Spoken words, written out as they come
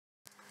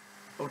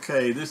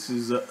Okay, this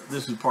is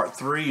part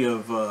 3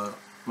 of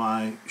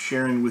my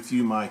sharing with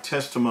you my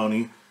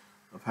testimony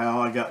of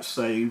how I got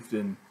saved,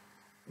 and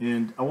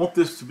I want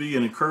this to be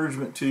an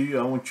encouragement to you.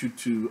 I want to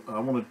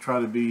try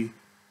to be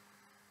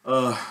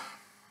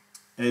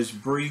as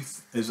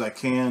brief as I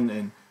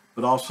can,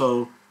 but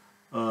also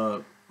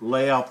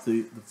lay out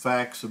the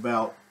facts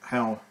about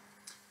how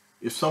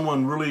if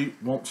someone really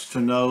wants to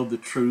know the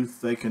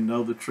truth, they can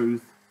know the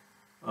truth.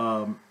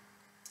 I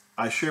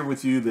share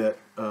with you that.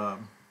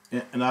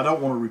 And I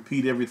don't want to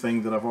repeat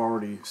everything that I've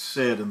already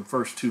said in the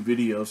first 2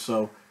 videos,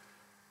 so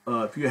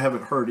if you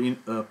haven't heard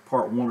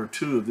part 1 or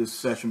 2 of this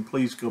session,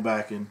 please go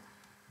back and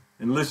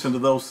listen to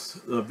those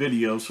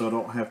videos so I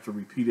don't have to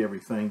repeat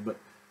everything. But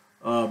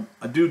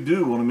I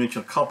do want to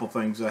mention a couple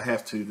things I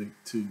have to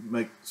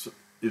make,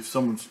 if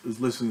someone is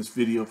listening to this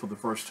video for the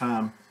first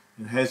time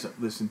and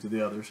hasn't listened to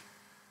the others.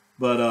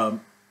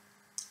 But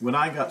when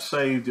I got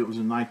saved, it was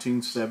in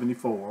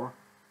 1974.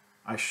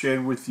 I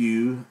shared with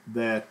you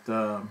that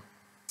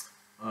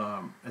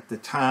at the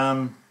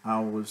time I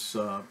was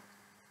I'd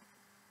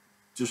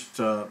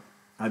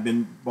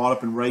been brought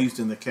up and raised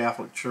in the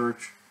Catholic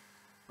Church.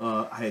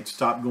 I had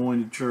stopped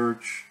going to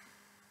church.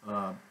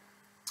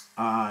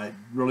 I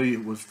really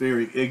was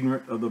very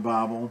ignorant of the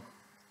Bible.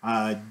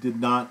 I did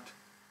not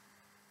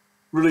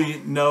really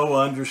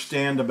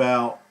understand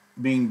about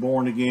being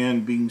born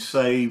again, being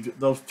saved.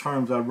 Those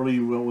terms I really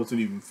wasn't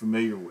even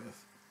familiar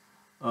with.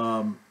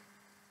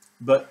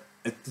 But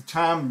at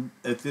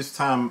this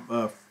time,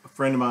 a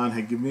friend of mine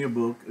had given me a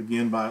book,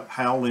 again by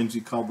Hal Lindsey,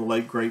 called The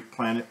Late Great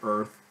Planet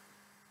Earth.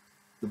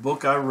 The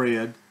book I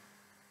read,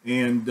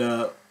 and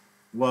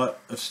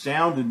what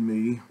astounded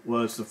me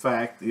was the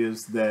fact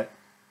is that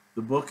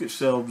the book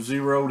itself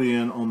zeroed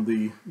in on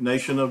the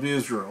nation of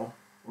Israel,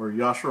 or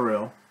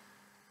Yahusha,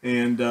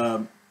 and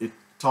it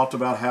talked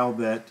about how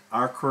that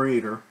our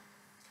Creator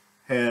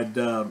had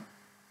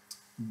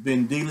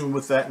been dealing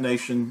with that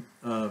nation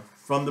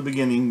from the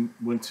beginning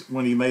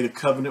when he made a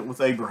covenant with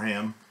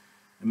Abraham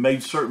and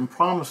made certain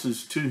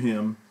promises to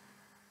him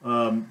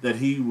that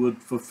he would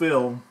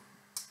fulfill.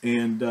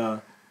 And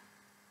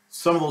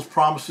some of those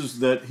promises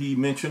that he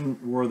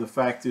mentioned were the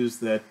fact is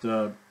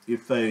that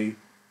if they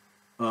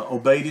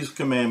obeyed his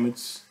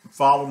commandments,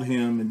 followed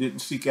him, and didn't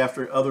seek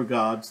after other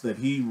gods, that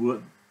he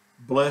would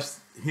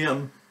bless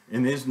him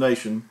and his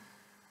nation.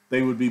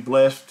 They would be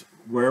blessed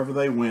wherever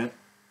they went,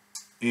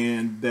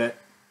 and that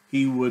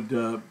he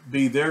would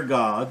be their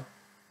God.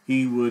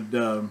 He would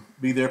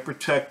be their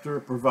protector,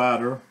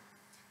 provider.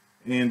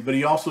 But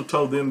he also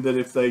told them that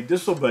if they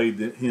disobeyed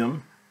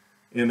him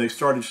and they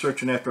started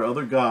searching after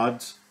other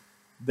gods,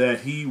 that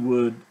he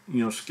would,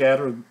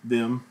 scatter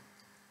them.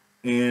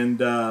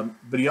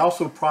 But he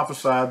also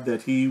prophesied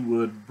that he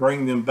would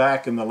bring them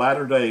back in the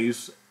latter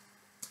days.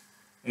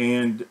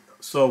 And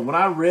so when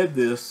I read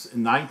this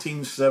in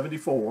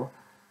 1974,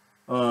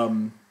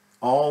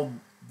 all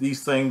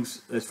these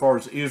things as far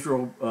as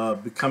Israel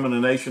becoming a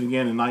nation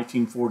again in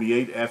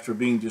 1948 after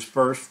being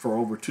dispersed for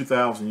over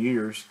 2,000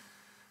 years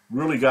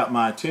really got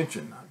my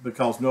attention,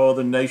 because no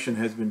other nation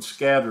has been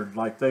scattered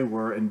like they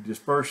were and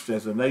dispersed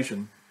as a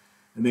nation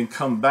and then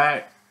come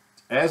back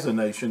as a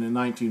nation in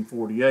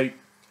 1948.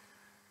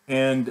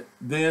 And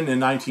then in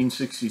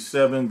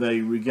 1967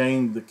 they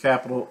regained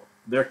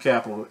their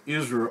capital,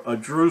 Israel,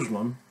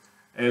 Jerusalem,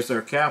 as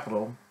their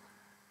capital.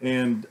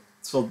 And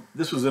so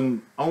this was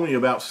in only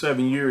about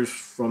 7 years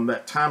from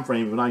that time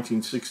frame of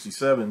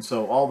 1967.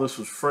 So all this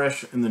was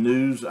fresh in the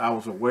news. I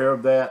was aware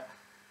of that.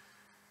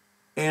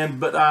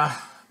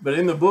 But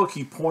in the book,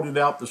 he pointed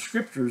out the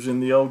scriptures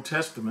in the Old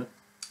Testament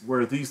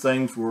where these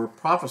things were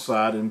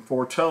prophesied and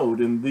foretold.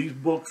 And these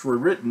books were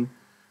written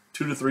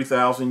 2,000 to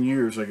 3,000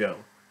 years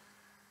ago.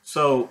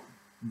 So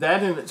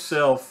that in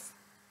itself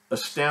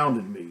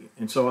astounded me.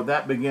 And so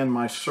that began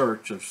my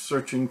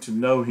searching to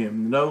know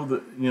him,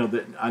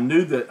 that I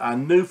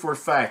knew for a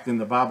fact then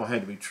the Bible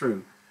had to be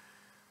true.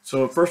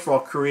 So it first of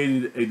all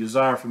created a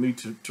desire for me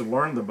to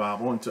learn the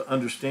Bible and to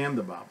understand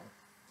the Bible.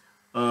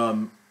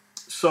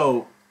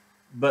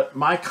 But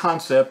my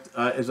concept,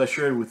 as I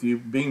shared with you,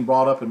 being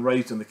brought up and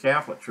raised in the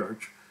Catholic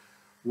Church,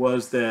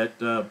 was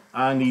that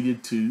I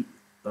needed to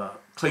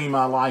clean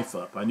my life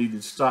up. I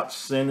needed to stop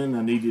sinning.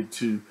 I needed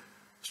to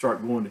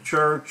start going to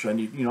church. I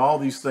need, all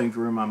these things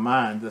were in my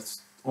mind.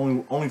 That's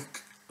the only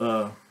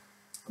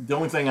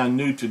thing I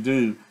knew to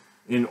do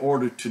in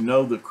order to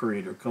know the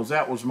Creator, because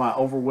that was my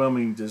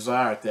overwhelming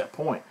desire at that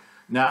point.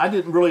 Now, I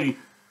didn't really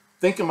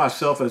think of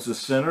myself as a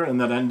sinner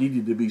and that I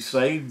needed to be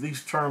saved.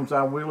 These terms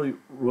I really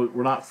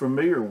were not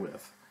familiar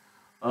with.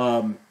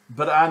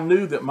 But I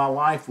knew that my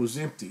life was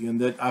empty and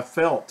that I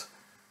felt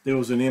there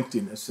was an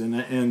emptiness.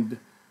 And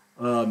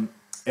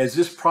as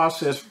this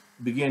process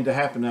began to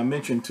happen, I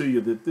mentioned to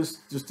you that this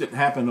just didn't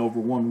happen over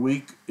 1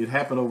 week. It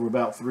happened over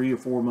about 3 or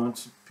 4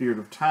 months period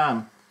of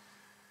time.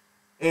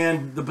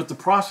 But the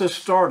process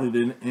started,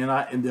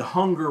 and the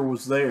hunger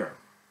was there.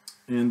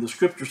 And the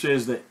scripture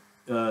says that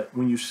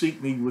when you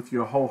seek me with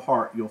your whole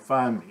heart, you'll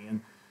find me. And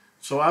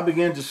so I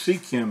began to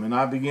seek him, and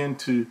I began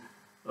to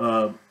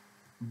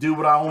do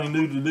what I only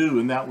knew to do,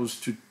 and that was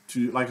to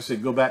like I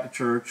said, go back to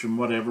church and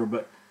whatever.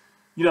 But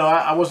you know,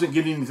 I wasn't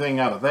getting anything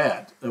out of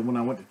that when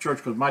I went to church,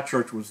 because my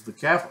church was the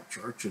Catholic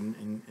Church,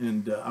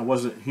 and I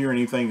wasn't hearing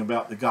anything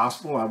about the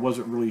gospel. I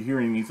wasn't really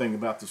hearing anything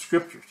about the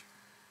scriptures.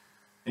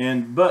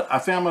 But I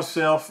found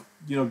myself,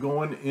 you know,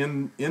 going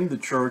in the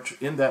church,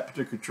 in that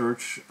particular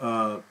church,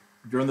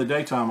 during the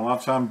daytime, a lot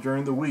of times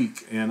during the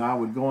week, and I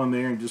would go in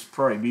there and just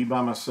pray, be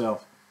by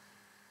myself.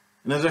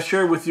 And as I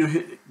shared with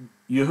you,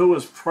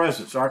 Yahuwah's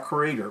presence, our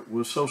Creator,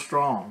 was so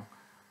strong.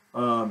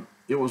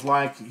 It was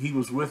like He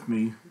was with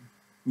me,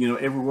 you know,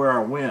 everywhere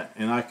I went,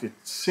 and I could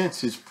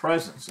sense His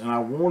presence, and I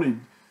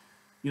wanted,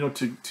 you know,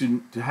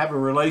 to have a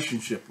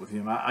relationship with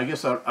Him. I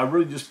guess I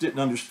really just didn't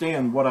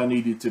understand what I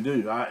needed to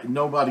do.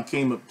 Nobody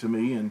came up to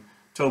me and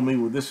told me,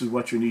 well, this is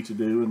what you need to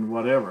do and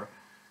whatever.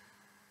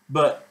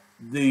 But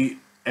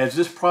as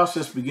this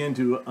process began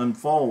to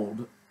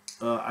unfold,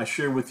 I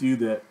share with you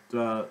that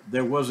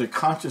there was a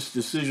conscious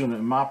decision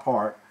on my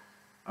part.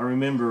 I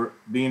remember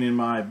being in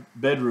my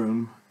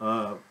bedroom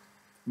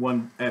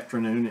one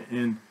afternoon,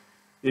 and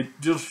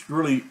it just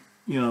really,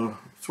 you know,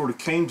 sort of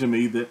came to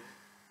me that,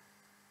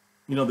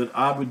 you know, that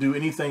I would do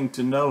anything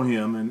to know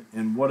Him,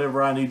 and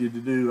whatever I needed to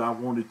do, I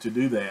wanted to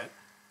do that.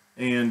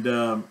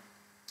 And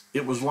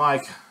it was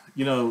like,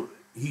 you know,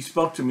 He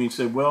spoke to me and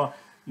said, well,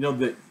 you know,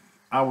 that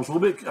I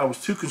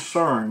was too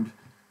concerned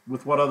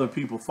with what other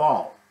people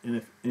thought. And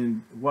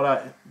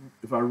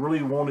if I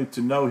really wanted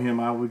to know Him,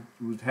 I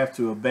would have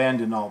to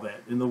abandon all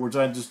that. In other words,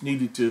 I just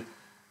needed to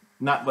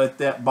not let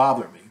that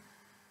bother me.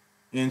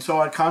 And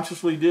so I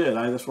consciously did.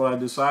 That's what I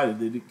decided.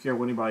 They didn't care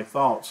what anybody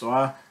thought. So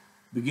I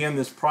began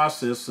this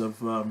process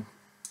of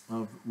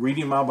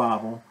reading my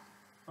Bible.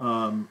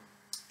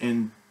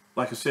 And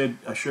like I said,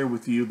 I shared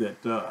with you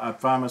that I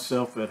find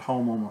myself at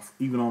home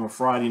even on a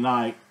Friday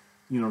night,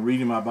 you know,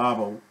 reading my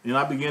Bible. And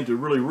I began to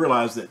really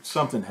realize that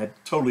something had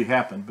totally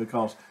happened,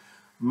 because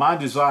my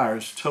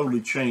desires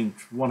totally changed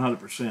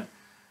 100%.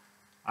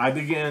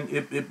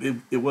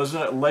 It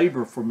wasn't a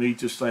labor for me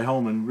to stay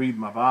home and read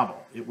my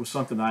Bible. It was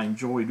something I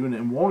enjoyed doing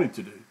and wanted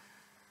to do.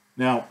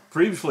 Now,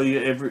 previously,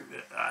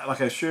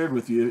 like I shared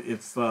with you,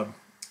 if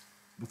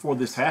before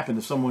this happened,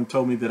 if someone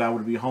told me that I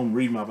would be home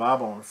reading my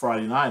Bible on a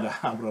Friday night,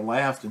 I would have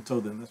laughed and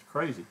told them that's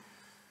crazy.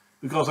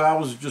 Because I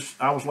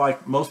was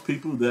like most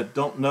people that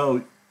don't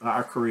know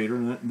our Creator,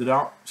 and that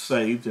aren't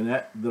saved, and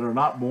that are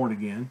not born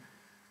again.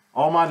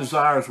 All my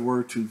desires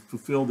were to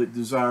fulfill the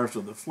desires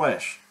of the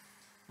flesh.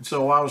 And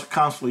so I was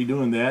constantly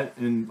doing that.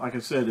 And like I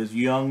said, as a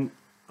young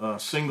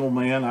single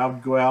man, I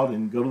would go out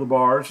and go to the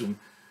bars and,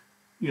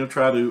 you know,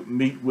 try to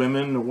meet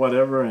women or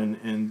whatever,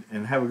 and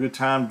have a good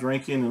time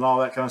drinking and all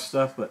that kind of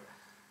stuff. But,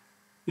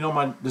 you know,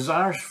 my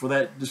desires for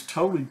that just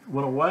totally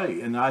went away,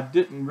 and I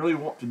didn't really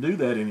want to do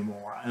that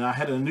anymore. And I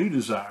had a new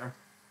desire.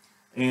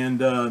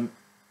 And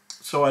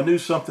so I knew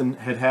something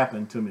had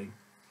happened to me.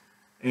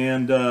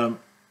 And to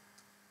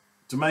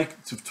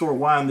sort of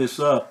wind this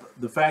up,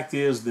 the fact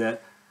is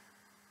that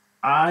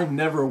I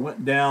never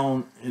went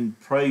down and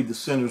prayed the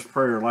sinner's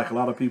prayer like a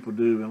lot of people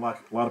do, and like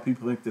a lot of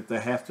people think that they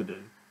have to do.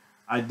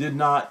 I did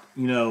not,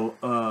 you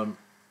know,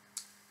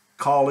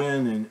 call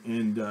in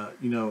and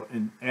you know,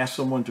 and ask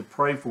someone to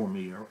pray for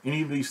me or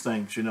any of these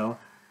things, you know.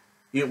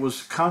 It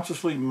was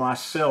consciously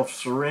myself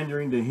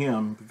surrendering to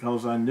Him,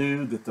 because I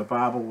knew that the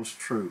Bible was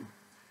true.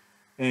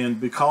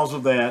 And because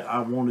of that, I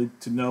wanted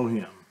to know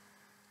Him.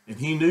 And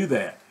He knew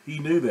that. He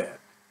knew that.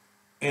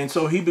 And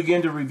so He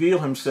began to reveal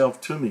Himself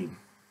to me.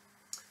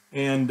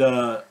 And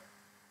I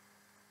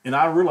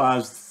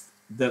realized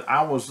that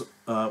I was,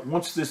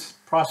 once this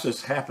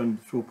process happened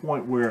to a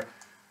point where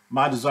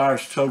my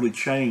desires totally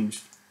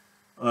changed,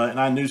 and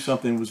I knew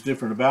something was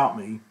different about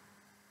me,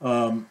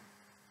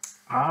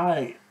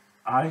 I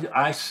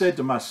said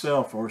to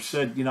myself, or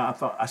said, you know,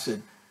 I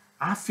said,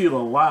 I feel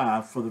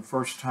alive for the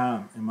first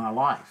time in my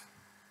life.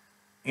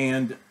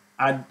 And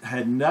I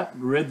had not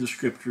read the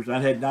scriptures. I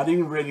had not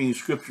even read any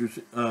scriptures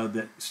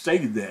that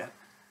stated that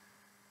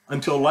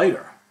until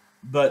later.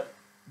 But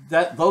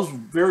those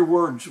very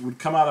words would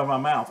come out of my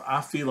mouth.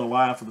 I feel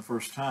alive for the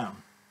first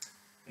time,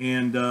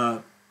 and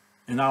I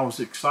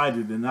was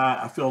excited, and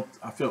I felt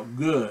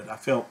good. I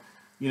felt,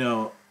 you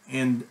know,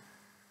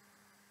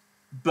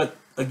 but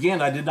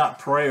again, I did not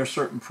pray a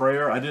certain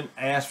prayer. I didn't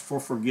ask for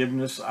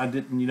forgiveness. I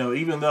didn't, you know,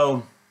 even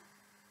though,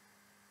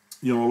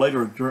 you know,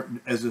 later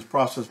as this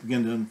process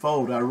began to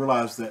unfold, I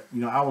realized that,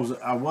 you know,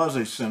 I was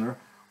a sinner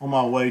on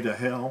my way to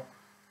hell.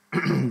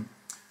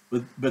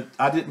 But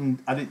I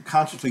didn't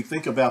consciously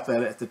think about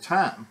that at the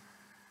time.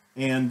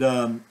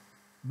 And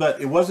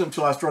but it wasn't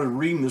until I started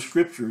reading the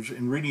scriptures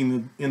and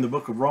reading in the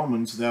book of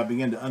Romans that I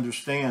began to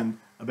understand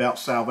about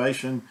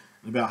salvation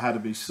and about how to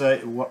be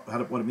saved, what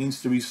it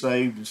means to be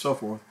saved, and so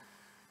forth.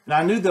 And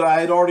I knew that I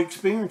had already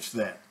experienced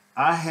that.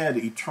 I had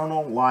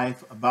eternal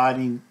life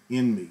abiding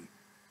in me.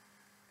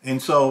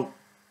 And so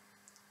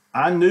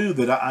I knew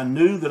that I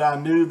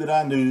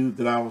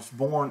was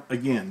born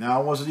again.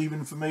 Now, I wasn't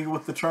even familiar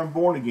with the term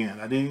born again.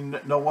 I didn't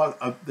even know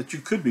that you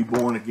could be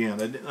born again.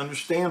 I didn't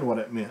understand what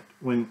it meant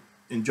when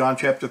in John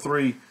chapter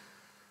 3,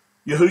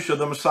 Yahusha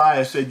the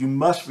Messiah said you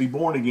must be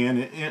born again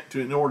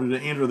in order to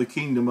enter the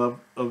kingdom of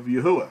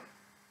Yahuwah.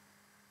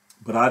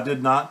 But I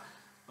did not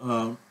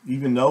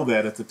even know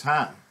that at the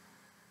time.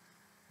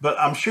 But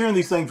I'm sharing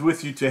these things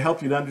with you to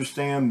help you to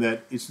understand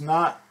that it's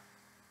not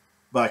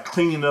by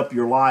cleaning up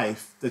your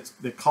life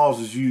that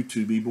causes you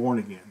to be born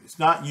again. It's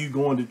not you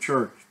going to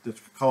church that's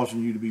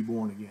causing you to be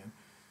born again.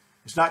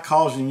 It's not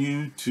causing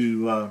you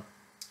to,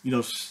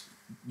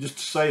 just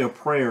say a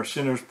prayer,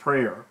 sinner's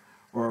prayer,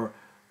 or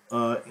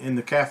in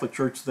the Catholic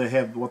Church they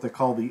have what they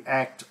call the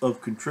act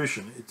of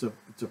contrition. It's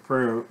a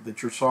prayer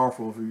that you're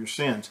sorrowful for your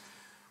sins.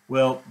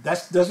 Well,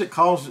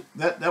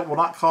 that will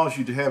not cause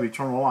you to have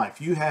eternal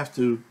life. You have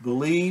to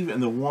believe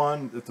in the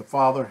one that the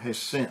Father has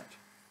sent.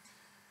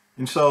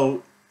 And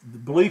so the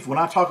belief, when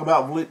I talk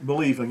about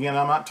belief, again,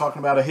 I'm not talking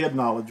about a head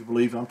knowledge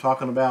belief. I'm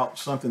talking about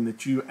something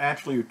that you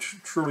actually are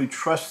truly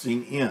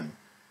trusting in.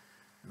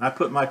 And I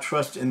put my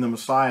trust in the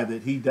Messiah,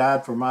 that he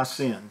died for my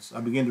sins.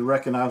 I began to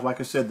recognize, like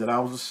I said, that I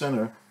was a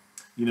sinner,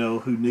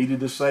 who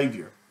needed a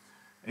Savior.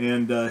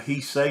 And he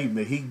saved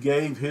me. He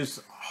gave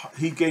his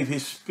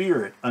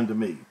Spirit unto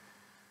me.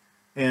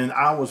 And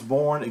I was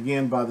born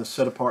again by the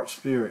set-apart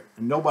Spirit.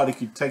 And nobody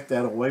could take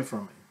that away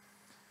from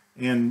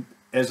me. And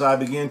as I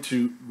began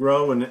to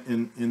grow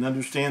and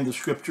understand the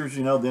Scriptures,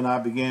 then I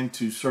began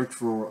to search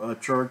for a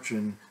church,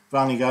 and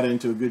finally got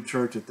into a good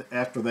church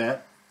after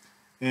that.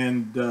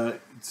 And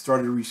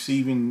started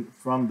receiving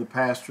from the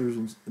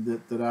pastors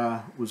that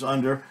I was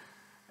under,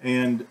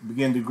 and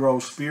began to grow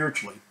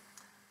spiritually.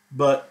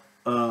 But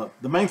the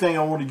main thing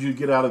I wanted you to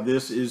get out of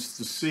this is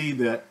to see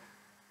that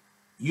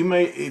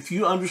if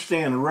you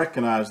understand and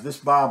recognize this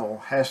Bible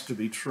has to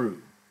be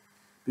true,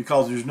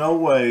 because there's no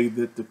way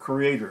that the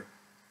Creator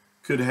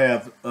could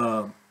have,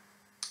 the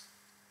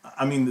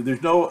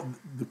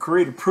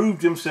Creator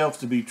proved himself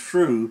to be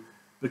true,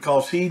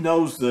 because he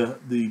knows the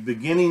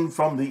beginning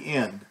from the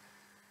end,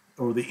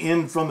 or the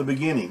end from the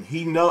beginning.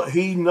 He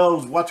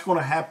knows what's going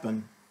to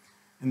happen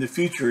in the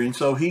future, and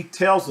so he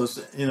tells us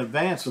in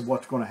advance of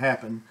what's going to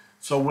happen.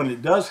 So when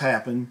it does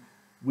happen,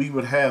 we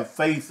would have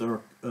faith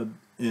or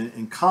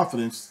in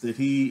confidence that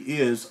he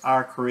is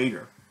our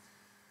Creator.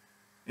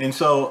 And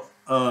so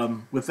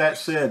with that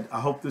said,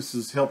 I hope this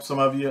has helped some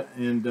of you,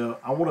 and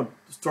I want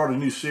to start a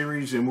new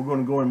series, and we're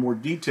going to go in more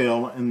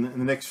detail in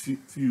the next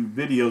few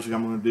videos that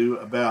I'm going to do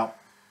about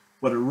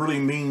what it really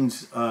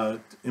means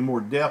in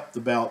more depth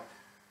about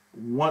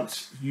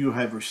once you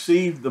have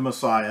received the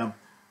Messiah,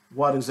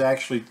 what is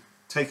actually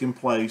taking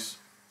place,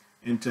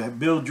 and to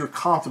build your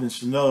confidence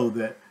to know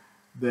that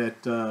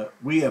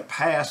we have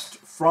passed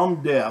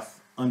from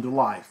death unto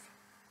life.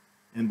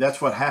 And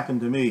that's what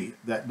happened to me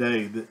that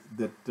day,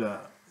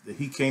 that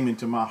he came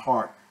into my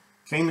heart,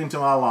 came into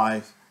my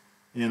life,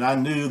 and I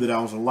knew that I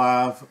was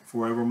alive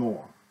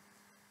forevermore.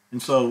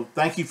 And so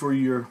thank you for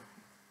your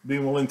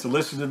being willing to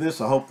listen to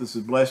this. I hope this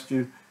has blessed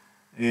you,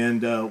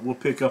 and we'll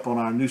pick up on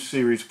our new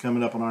series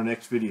coming up on our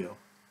next video.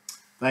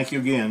 Thank you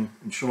again,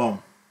 and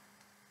shalom.